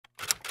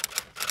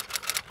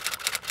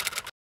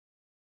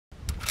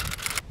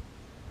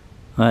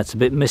It's a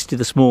bit misty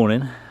this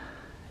morning.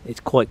 It's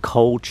quite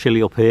cold,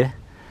 chilly up here,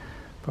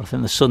 but I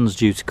think the sun's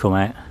due to come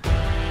out.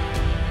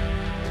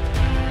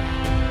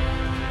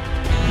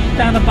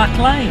 Down the back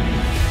lane.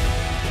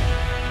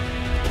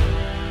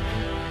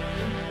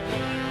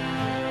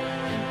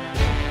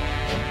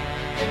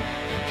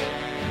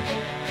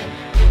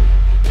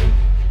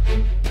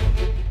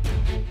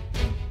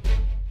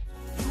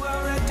 You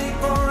are ready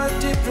for a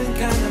different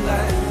kind of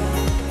life.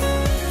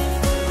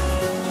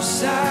 You're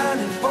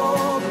shining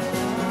bold,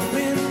 the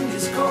wind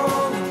is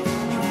cold.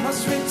 You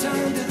must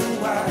return to the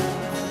wild.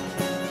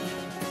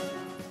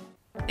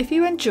 If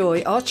you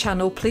enjoy our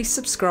channel, please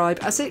subscribe,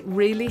 as it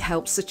really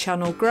helps the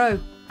channel grow.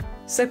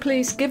 So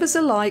please give us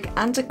a like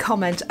and a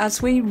comment,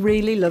 as we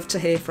really love to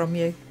hear from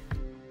you.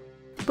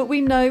 But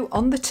we know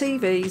on the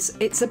TVs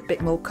it's a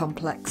bit more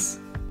complex.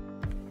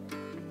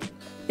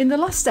 In the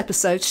last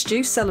episode,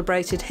 Stu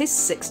celebrated his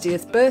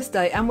 60th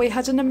birthday and we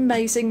had an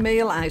amazing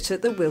meal out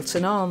at the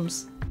Wilton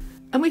Arms.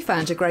 And we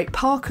found a great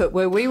park up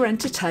where we were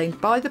entertained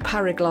by the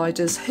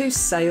paragliders who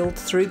sailed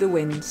through the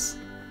winds.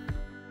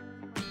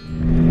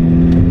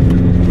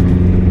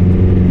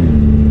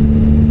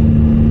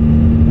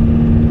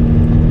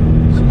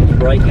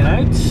 Breaking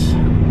out.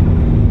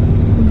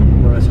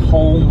 We're at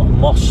Holme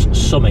Moss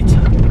Summit.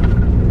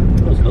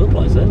 There's another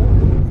place there.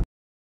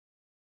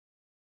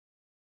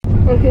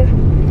 Okay.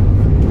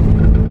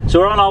 So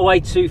we're on our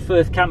way to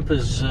Firth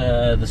Campers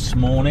this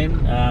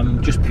morning,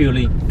 just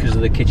purely because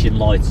of the kitchen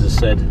lights, as I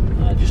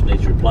said. Just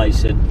needs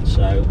replacing,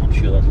 so I'm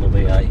sure that'll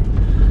be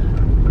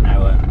an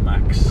hour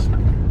max.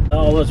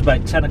 Oh, it was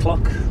about 10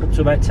 o'clock, up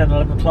to about 10,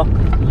 11 o'clock.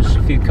 There was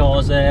a few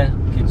cars there,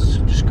 kids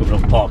just coming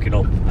up, parking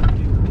up.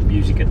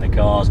 Music in the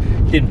cars,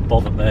 didn't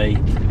bother me.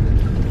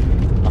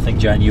 I think,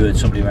 Jane, you heard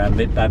somebody around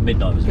about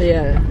midnight, was it?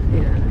 Yeah.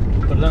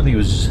 But I don't think it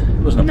wasn't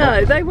a problem.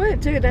 No, they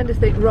weren't doing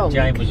anything wrong.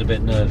 Jane was a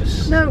bit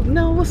nervous. No,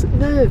 I wasn't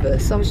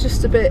nervous. I was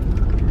just a bit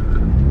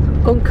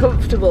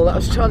uncomfortable that I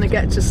was trying to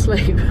get to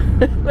sleep.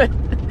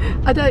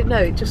 I don't know,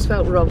 it just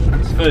felt wrong.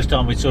 It's the first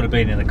time we'd sort of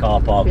been in a car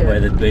park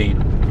where there'd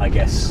been, I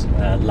guess,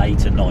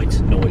 later night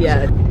noise.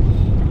 Yeah.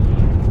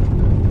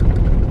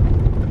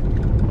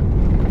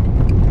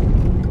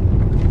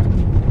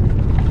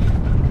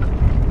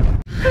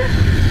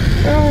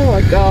 Oh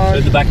my god. So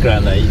in the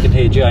background there you can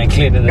hear Jane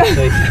cleaning her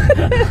teeth.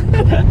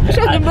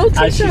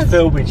 As she's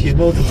filming, she's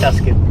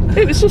multitasking.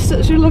 It was just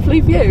such a lovely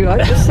view, I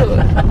just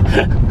thought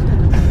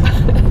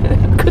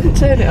couldn't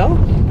turn it off.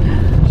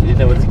 She didn't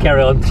know whether to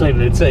carry on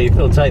cleaning her teeth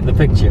or take the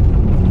picture.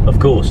 Of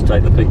course,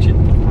 take the picture.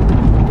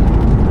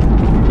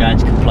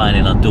 Jane's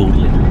complaining I'm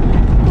dawdling.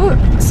 Well,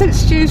 since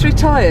Stu's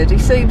retired, he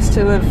seems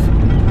to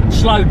have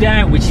slowed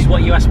down, which is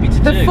what you asked me to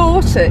do. The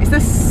 40, the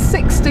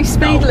 60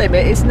 speed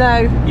limit is now.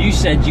 You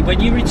said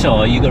when you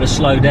retire, you've got to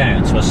slow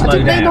down. So I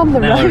slowed down. On the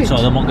now road. I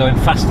retire, I'm not going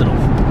fast enough.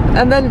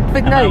 And then,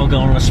 but now I'm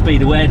going on a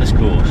speed awareness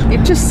course.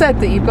 You've just said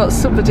that you've got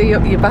somebody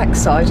up your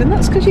backside, and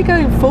that's because you're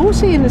going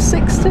 40 in a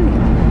 60.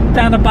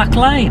 Down a back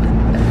lane.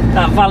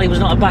 That valley was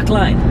not a back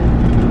lane.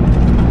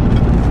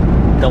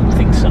 Don't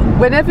think so.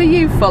 Whenever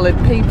you've followed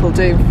people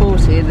doing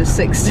 40 in a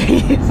 60,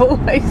 you've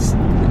always.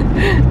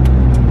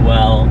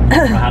 Well,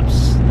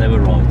 perhaps they were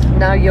right.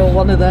 Now you're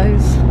one of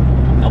those.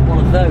 I'm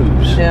one of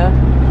those. Yeah.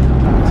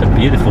 It's a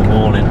beautiful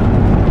morning.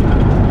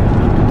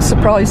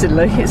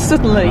 Surprisingly, it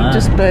suddenly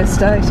just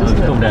burst out, hasn't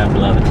it? Come down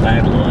below the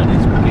cloud line.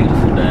 It's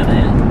beautiful down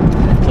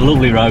here. It's a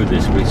lovely road,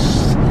 this, but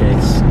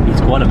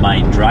it's quite a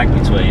main drag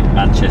between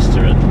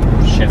Manchester and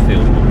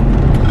Sheffield,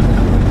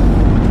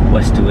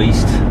 west to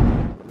east.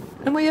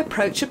 And we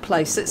approach a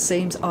place that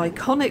seems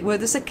iconic, where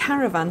there's a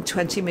caravan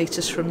 20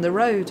 metres from the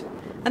road.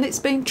 And it's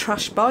been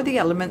trashed by the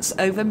elements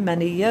over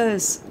many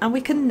years, and we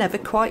can never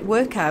quite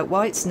work out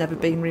why it's never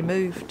been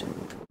removed.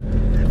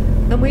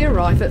 And we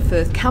arrive at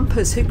Firth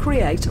Campers, who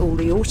create all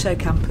the auto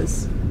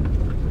campers.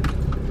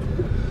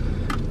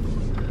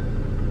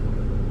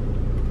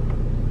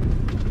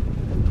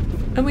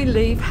 And we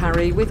leave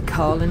Harry with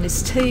Carl and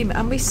his team,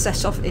 and we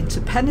set off into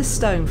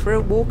Penistone for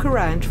a walk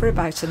around for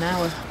about an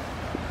hour.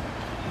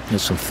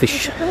 There's some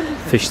fish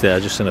there. I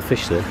just seen a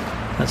fish there.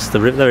 That's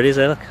the river. There it is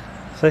there, look.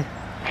 See?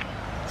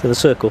 To the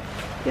circle.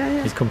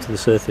 Yeah. He's come to the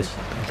surface.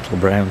 Little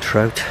brown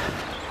trout.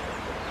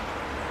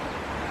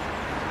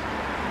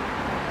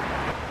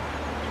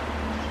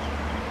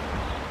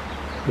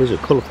 There's a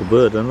colourful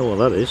bird, I don't know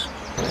what that is.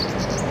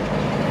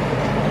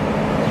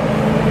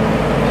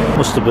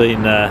 Must have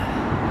been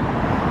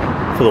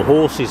for the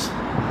horses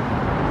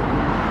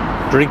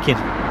drinking.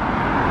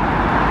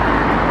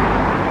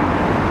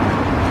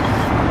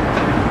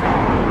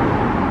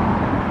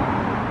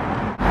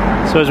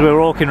 So as we were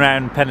walking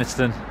around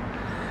Penistone,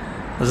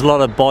 there's a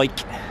lot of bike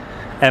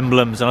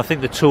emblems, and I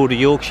think the Tour de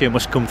Yorkshire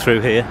must come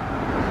through here.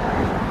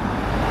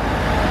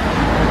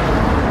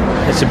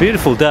 It's a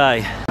beautiful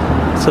day.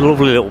 It's a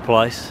lovely little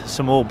place.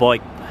 Some more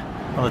bike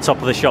on the top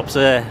of the shops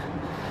there.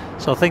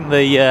 So I think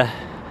the,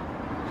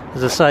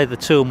 as I say, the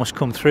tour must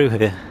come through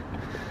here.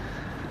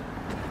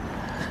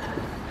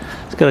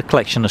 It's got a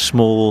collection of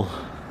small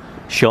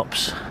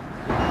shops,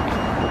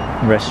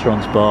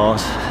 restaurants,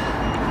 bars.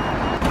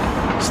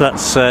 So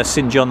that's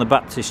St John the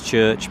Baptist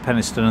Church,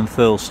 Penistone and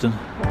Thurleston.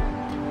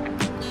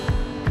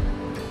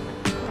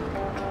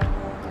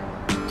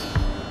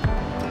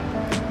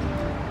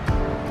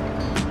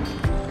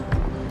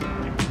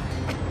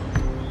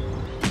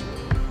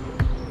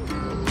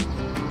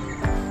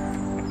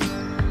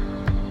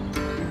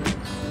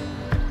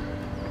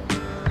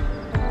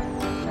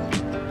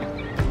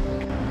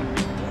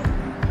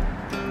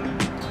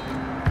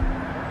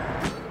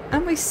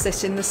 And we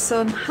sit in the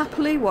sun,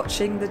 happily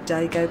watching the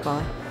day go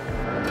by.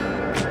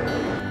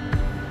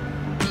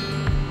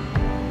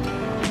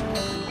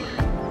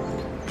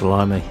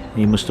 Blimey,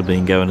 he must have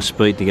been going at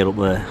speed to get up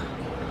there.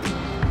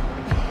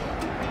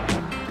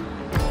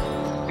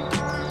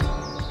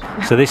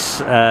 So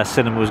this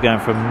cinema was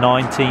going from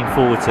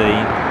 1914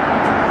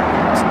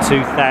 to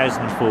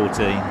 2014,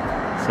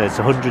 so it's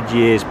 100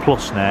 years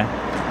plus now.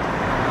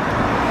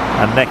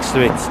 And next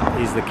to it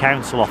is the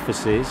council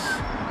offices,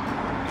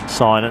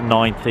 signed at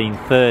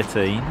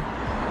 1913,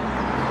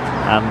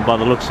 and by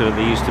the looks of it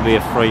there used to be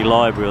a free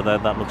library, although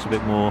that looks a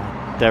bit more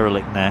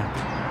derelict now.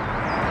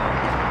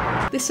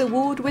 This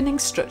award-winning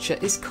structure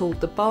is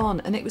called the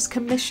Barn, and it was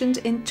commissioned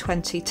in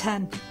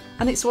 2010,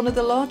 and it's one of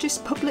the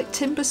largest public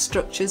timber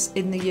structures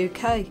in the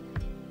UK,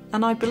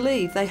 and I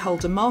believe they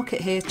hold a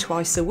market here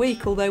twice a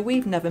week, although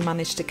we've never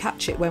managed to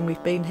catch it when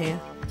we've been here.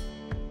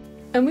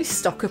 And we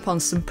stock up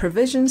on some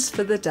provisions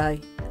for the day.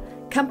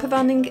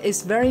 Campervanning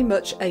is very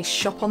much a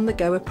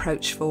shop-on-the-go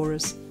approach for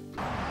us.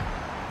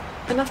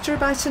 And after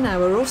about an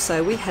hour or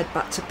so we head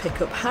back to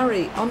pick up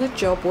Harry on a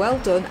job well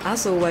done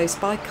as always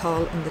by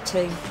Carl and the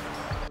team.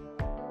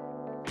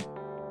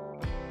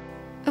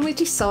 And we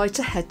decide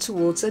to head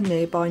towards a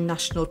nearby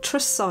National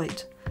Trust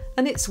site,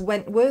 and it's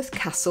Wentworth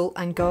Castle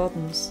and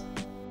Gardens.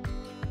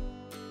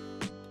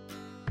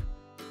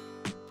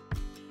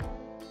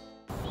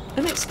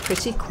 And it's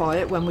pretty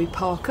quiet when we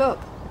park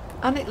up,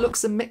 and it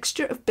looks a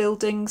mixture of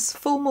buildings,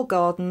 formal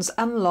gardens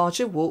and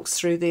larger walks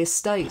through the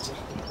estate.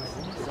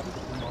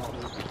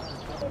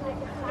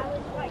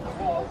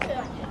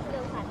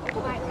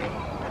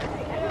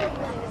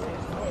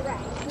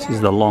 This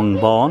is the long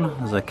barn.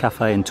 There's a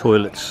cafe and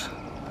toilets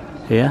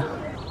here.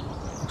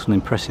 Looks an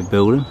impressive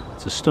building.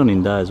 It's a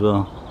stunning day as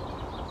well.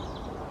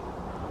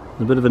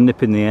 There's a bit of a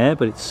nip in the air,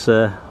 but it's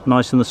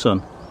nice in the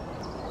sun.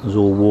 There's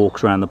all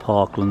walks around the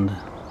parkland.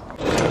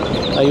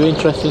 Are you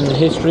interested in the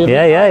history of it?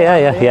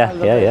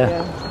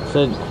 Yeah.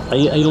 So, are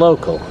you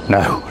local?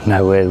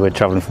 No, we're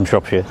travelling from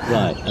Shropshire.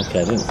 Right,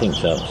 okay, I didn't think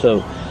so.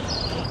 So,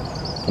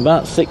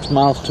 about 6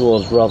 miles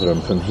towards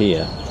Rotherham from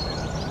here,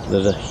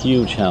 there's a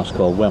huge house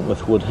called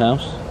Wentworth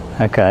Woodhouse.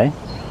 Okay.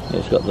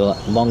 It's got the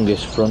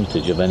longest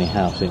frontage of any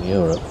house in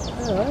Europe.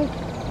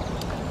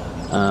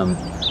 And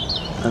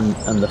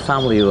the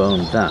family who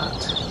owned that,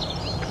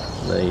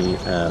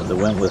 the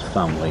Wentworth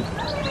family,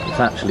 it's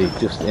actually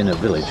just in a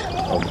village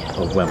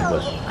of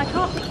Wentworth.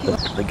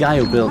 The guy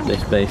who built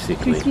this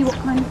basically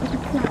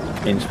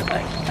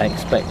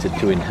expected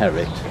to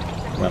inherit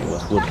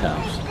Wentworth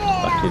Woodhouse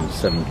back in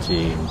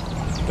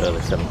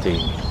early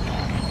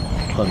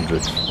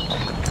 1700s.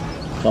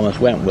 Thomas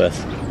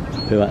Wentworth,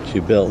 who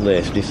actually built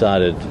this,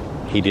 decided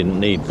he didn't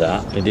need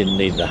that, he didn't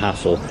need the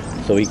hassle,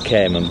 so he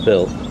came and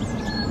built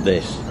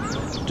this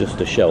just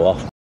to show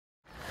off.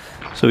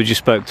 So we just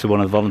spoke to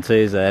one of the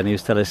volunteers there, and he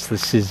was telling us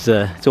this is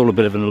it's all a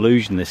bit of an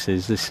illusion. This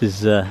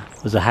was a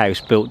house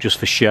built just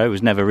for show. It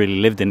was never really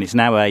lived in. It's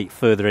now a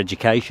further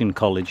education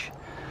college.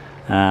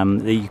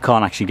 You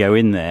can't actually go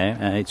in there.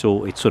 It's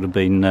sort of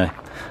been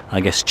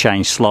I guess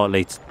changed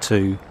slightly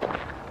to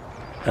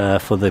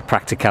for the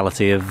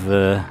practicality of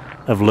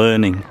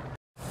learning.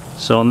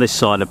 So on this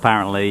side,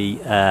 apparently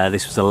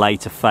this was a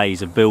later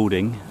phase of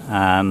building,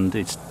 and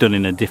it's done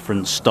in a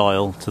different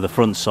style to the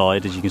front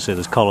side. As you can see,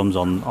 there's columns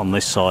on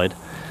this side,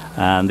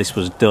 and this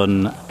was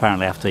done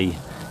apparently after he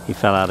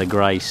fell out of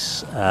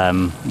grace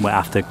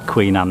after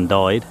Queen Anne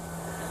died.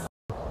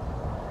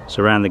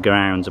 So around the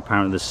grounds,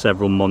 apparently there's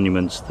several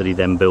monuments that he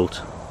then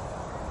built,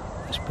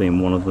 this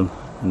being one of them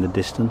in the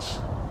distance.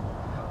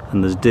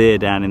 And there's deer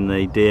down in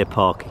the deer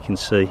park, you can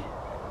see.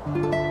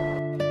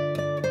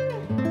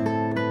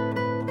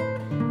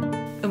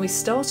 And we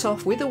start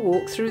off with a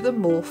walk through the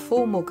more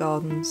formal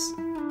gardens.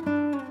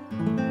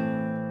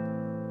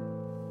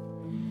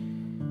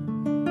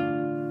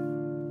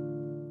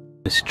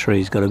 This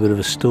tree's got a bit of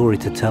a story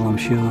to tell, I'm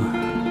sure.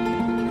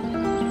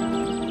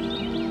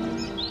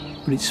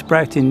 But it's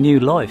sprouting new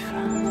life.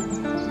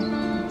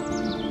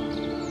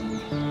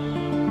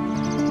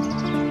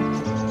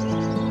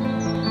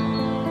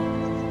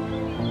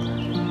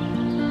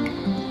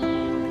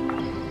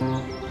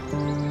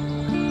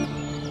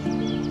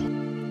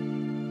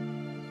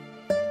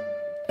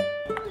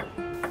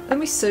 And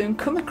we soon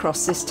come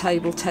across this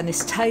table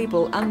tennis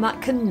table, and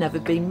that can never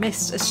be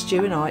missed, as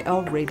Stu and I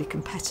are really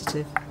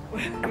competitive.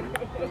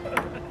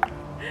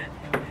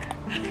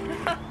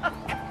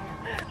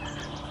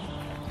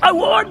 I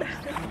won!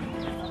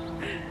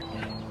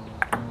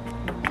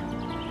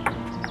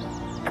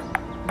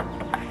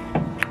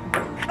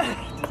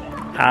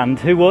 And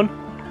who won?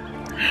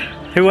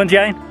 Who won,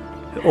 Jane?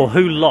 Or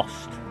who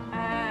lost?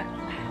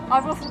 I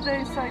wasn't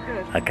doing so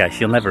good. Okay,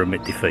 she'll never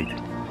admit defeat.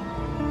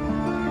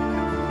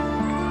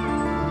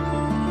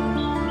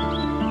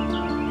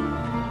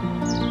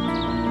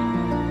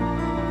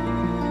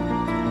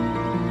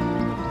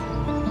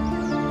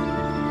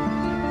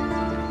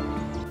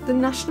 The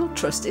National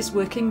Trust is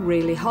working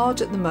really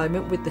hard at the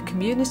moment with the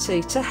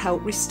community to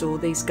help restore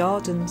these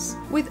gardens,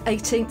 with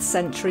 18th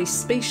century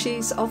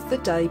species of the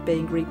day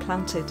being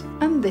replanted,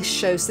 and this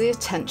shows the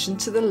attention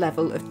to the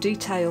level of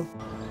detail.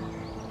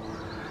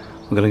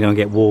 We're going to go and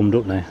get warmed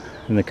up now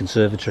in the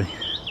conservatory.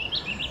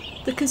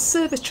 The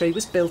conservatory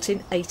was built in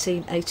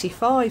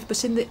 1885,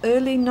 but in the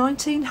early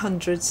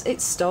 1900s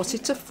it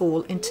started to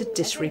fall into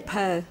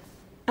disrepair.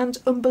 And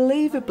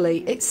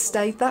unbelievably, it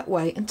stayed that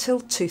way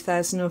until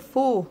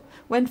 2004,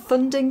 when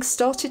funding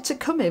started to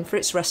come in for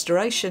its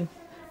restoration.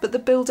 But the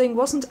building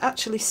wasn't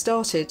actually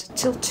started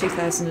till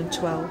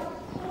 2012.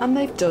 And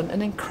they've done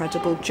an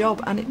incredible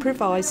job, and it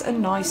provides a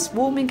nice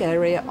warming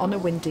area on a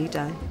windy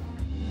day.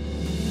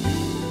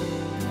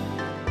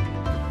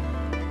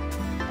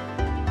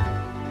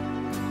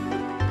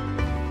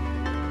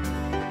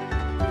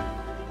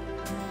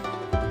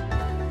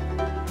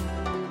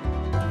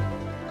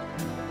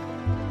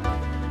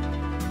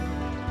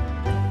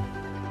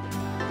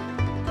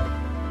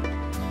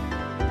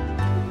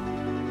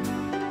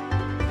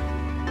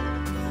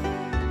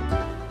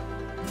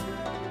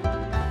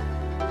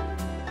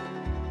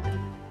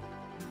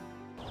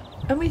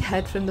 And we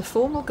head from the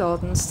formal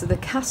gardens to the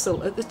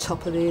castle at the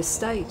top of the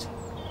estate,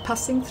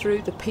 passing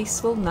through the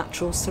peaceful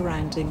natural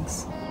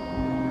surroundings.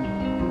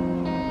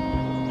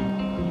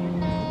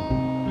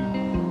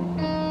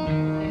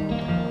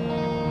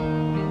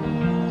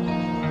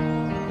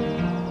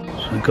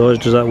 So guys,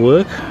 does that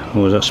work?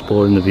 Or is that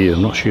spoiling the view?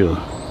 I'm not sure.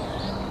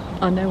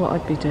 I know what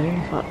I'd be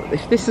doing.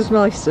 If this was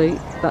my seat,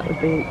 that would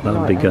be... That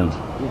would be gone.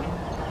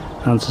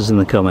 Yeah. Answers in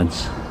the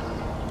comments.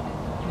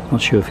 Not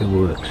sure if it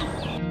works.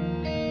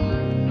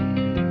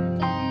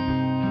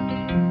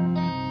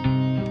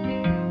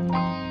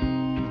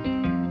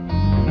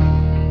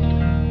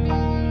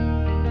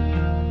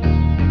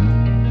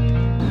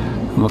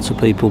 Lots of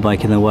people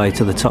making their way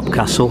to the top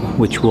castle,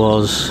 which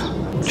was a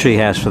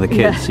treehouse for the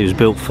kids. Yeah. It was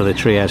built for the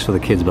treehouse for the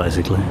kids,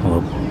 basically.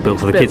 Or built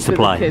for the kids to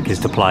play. Kids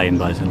to play in,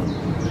 basically.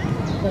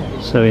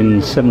 So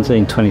in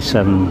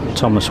 1727,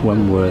 Thomas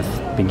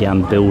Wentworth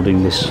began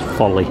building this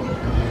folly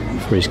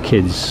for his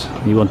kids.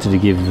 He wanted to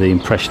give the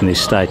impression the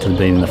estate had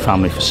been in the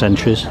family for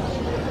centuries.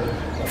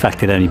 In fact,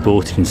 he'd only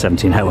bought it in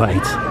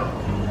 1708.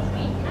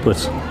 But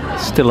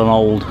still an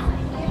old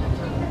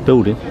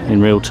building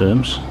in real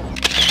terms.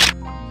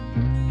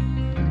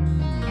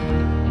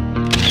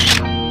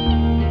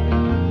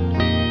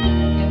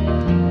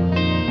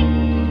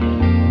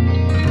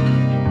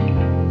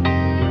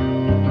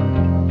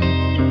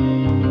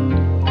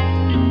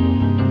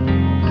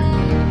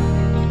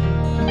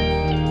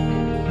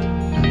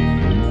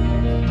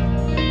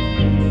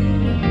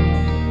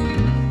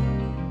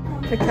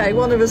 Okay,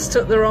 one of us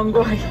took the wrong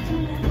way.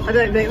 I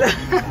don't think that.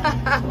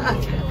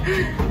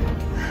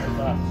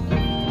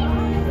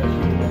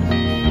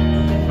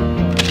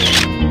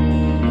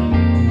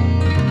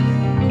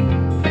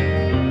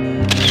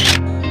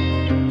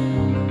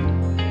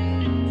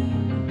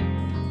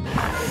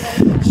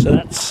 So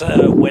that's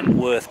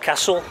Wentworth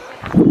Castle.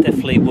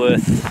 Definitely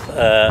worth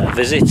a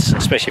visit,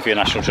 especially if you're a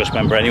National Trust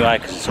member anyway,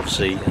 because it's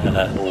obviously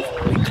all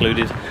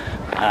included.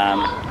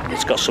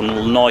 It's got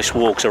some nice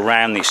walks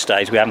around the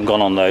estate. We haven't gone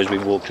on those,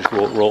 we've just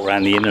walked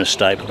around the inner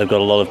estate, but they've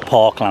got a lot of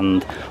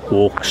parkland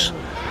walks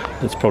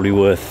that's probably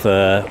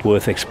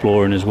worth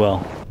exploring as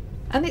well.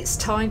 And it's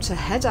time to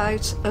head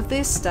out of the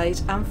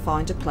estate and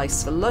find a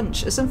place for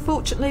lunch, as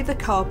unfortunately the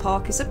car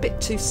park is a bit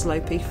too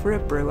slopey for a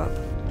brew up.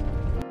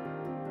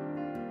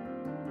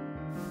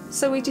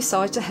 So we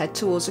decide to head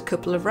towards a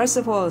couple of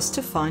reservoirs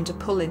to find a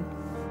pull-in.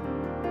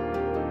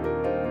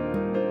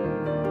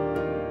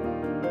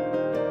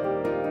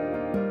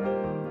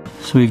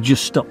 So we've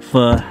just stopped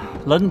for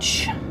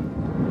lunch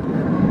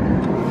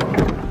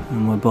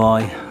and we're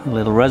by a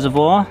little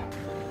reservoir.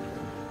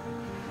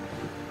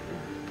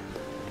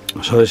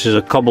 So this is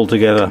a cobbled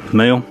together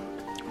meal.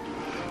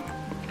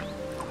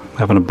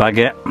 Having a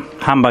baguette,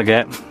 ham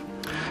baguette,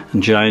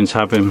 and Jane's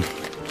having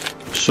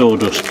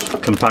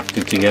sawdust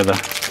compacted together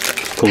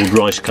called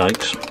rice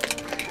cakes.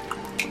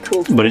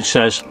 Cool. But it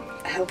says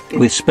Healthy.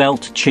 with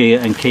spelt, chia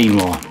and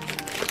quinoa.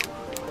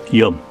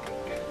 Yum.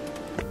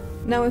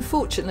 Now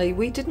unfortunately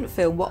we didn't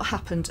film what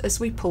happened as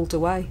we pulled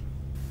away.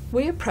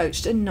 We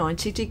approached a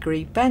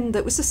 90-degree bend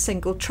that was a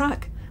single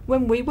track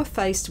when we were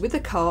faced with a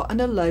car and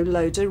a low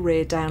loader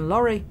rear down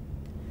lorry.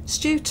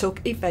 Stu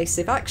took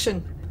evasive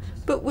action,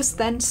 but was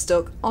then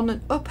stuck on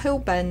an uphill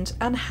bend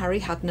and Harry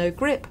had no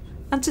grip,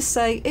 and to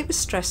say it was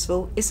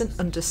stressful is an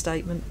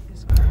understatement.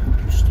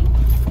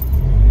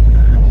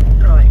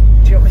 Right,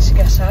 do you want me to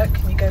get out?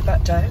 Can you go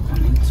back down?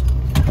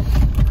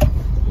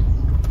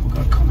 We've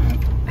got to come out.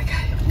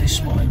 Okay. This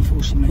spot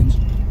unfortunately means.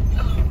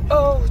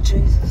 Oh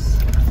Jesus.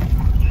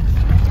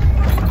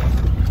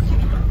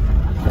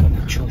 I've got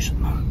no choice at the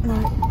moment. No,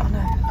 I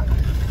know.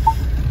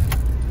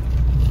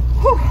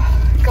 Whew.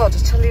 God, I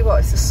tell you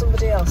what, if there's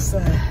somebody else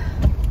there,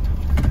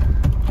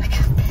 I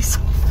can piss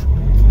off.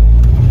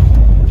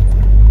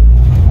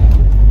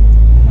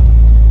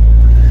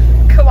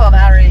 Come on,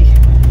 Harry.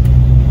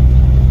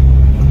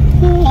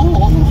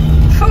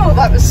 Oh,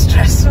 that was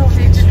stressful.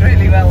 You did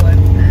really well then.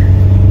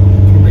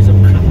 Probably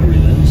some crap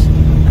reverse.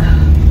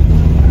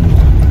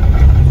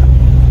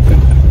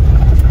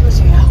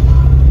 Bloody hell.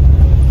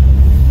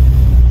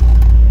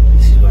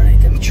 This is where I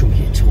need them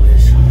chunky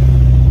toys.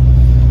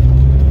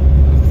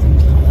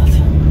 Things like that.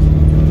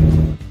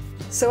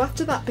 So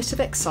after that bit of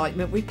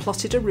excitement, we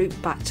plotted a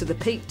route back to the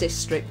Peak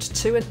District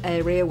to an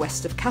area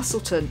west of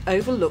Castleton,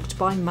 overlooked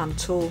by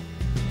Mantor.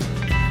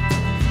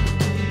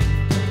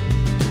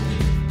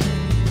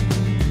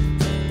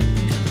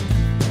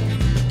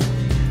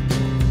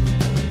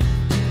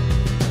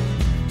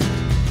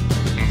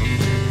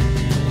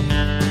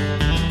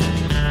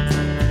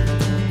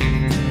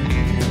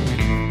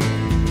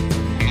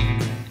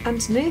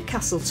 And near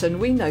Castleton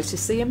we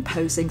notice the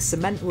imposing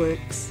cement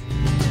works.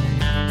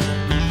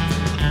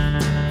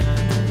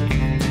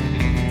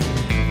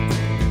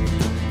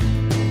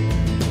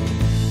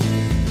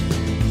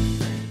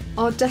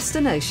 Our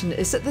destination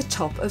is at the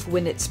top of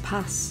Winnet's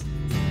Pass.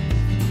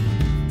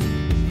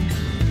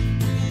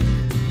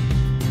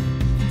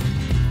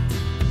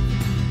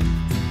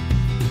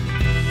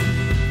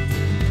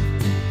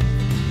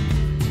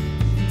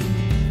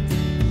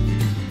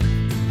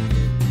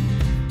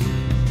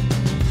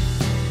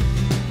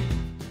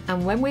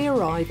 And when we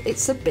arrive,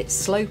 it's a bit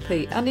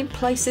slopey, and in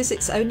places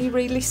it's only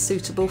really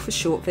suitable for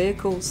short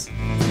vehicles.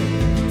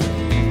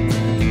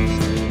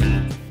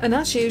 And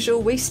as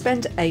usual, we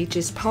spend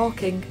ages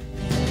parking.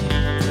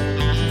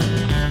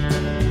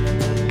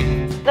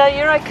 No,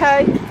 you're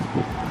okay.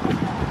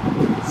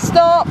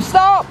 Stop,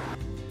 stop!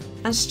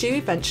 And Stu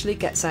eventually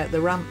gets out the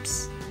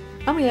ramps.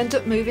 And we end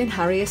up moving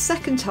Harry a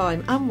second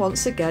time, and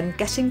once again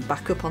getting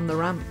back up on the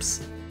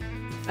ramps.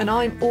 And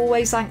I'm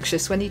always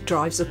anxious when he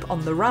drives up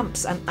on the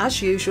ramps, and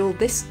as usual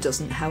this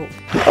doesn't help.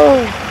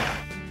 Oh.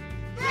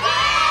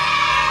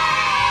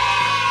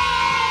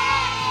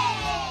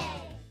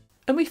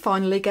 And we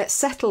finally get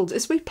settled,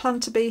 as we plan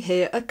to be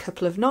here a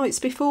couple of nights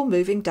before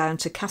moving down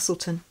to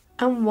Castleton.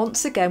 And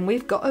once again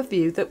we've got a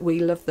view that we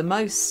love the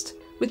most,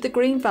 with the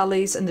green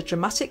valleys and the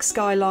dramatic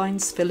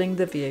skylines filling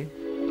the view.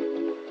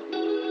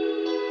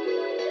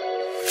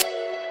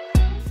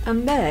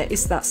 And there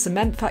is that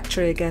cement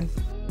factory again.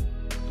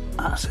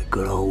 That's a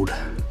good old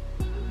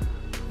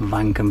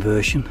van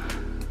conversion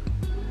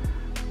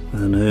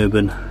with an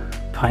urban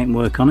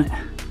paintwork on it.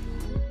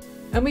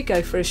 And we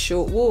go for a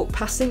short walk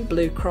passing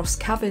Blue Cross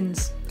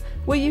Caverns,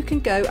 where you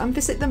can go and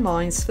visit the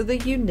mines for the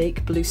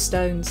unique blue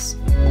stones.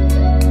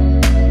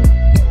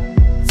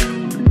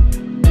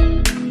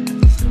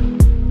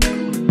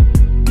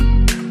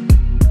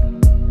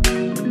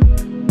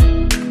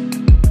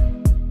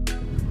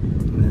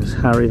 There's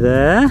Harry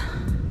there.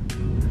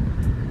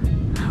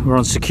 We're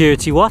on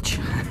security watch.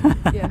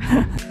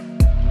 Yeah.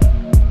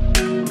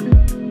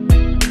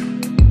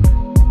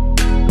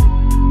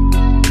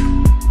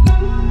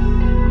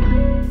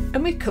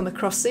 And we come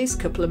across these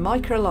couple of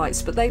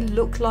microlights, but they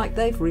look like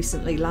they've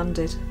recently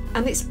landed.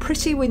 And it's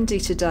pretty windy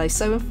today,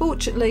 so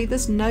unfortunately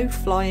there's no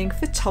flying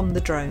for Tom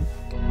the drone.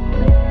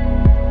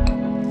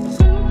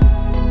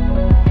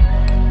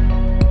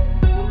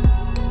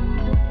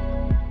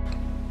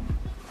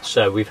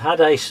 So we've had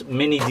a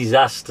mini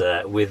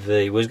disaster with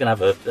we was going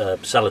to have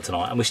a salad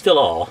tonight, and we still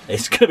are.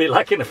 It's going to be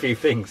lacking a few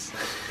things,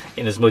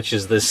 in as much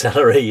as the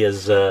celery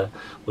has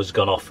was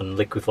gone off and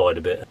liquefied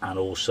a bit, and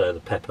also the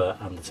pepper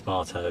and the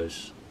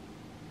tomatoes.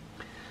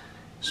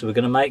 So we're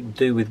going to make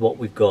do with what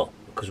we've got,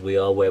 because we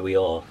are where we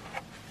are.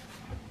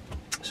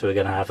 So we're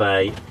going to have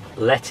a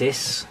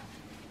lettuce,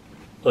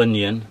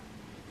 onion,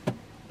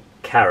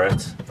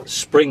 carrot,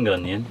 spring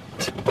onion,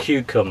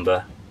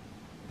 cucumber,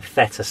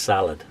 feta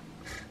salad.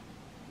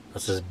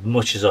 That's as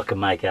much as I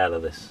can make out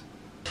of this.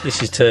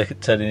 This is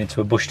turning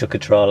into a bush tucker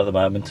trial at the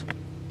moment.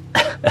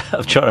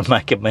 I'm trying to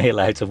make a meal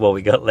out of what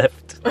we got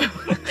left.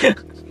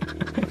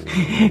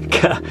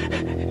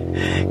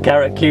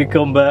 Carrot,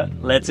 cucumber,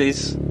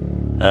 lettuce,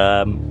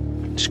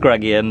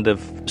 scraggy end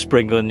of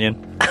spring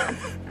onion.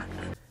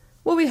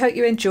 Well, we hope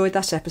you enjoyed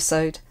that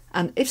episode,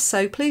 and if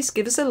so, please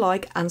give us a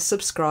like and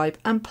subscribe,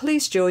 and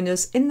please join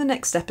us in the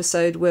next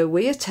episode where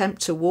we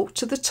attempt to walk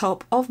to the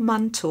top of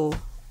Mantor.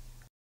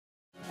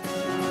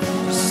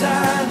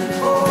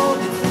 Silent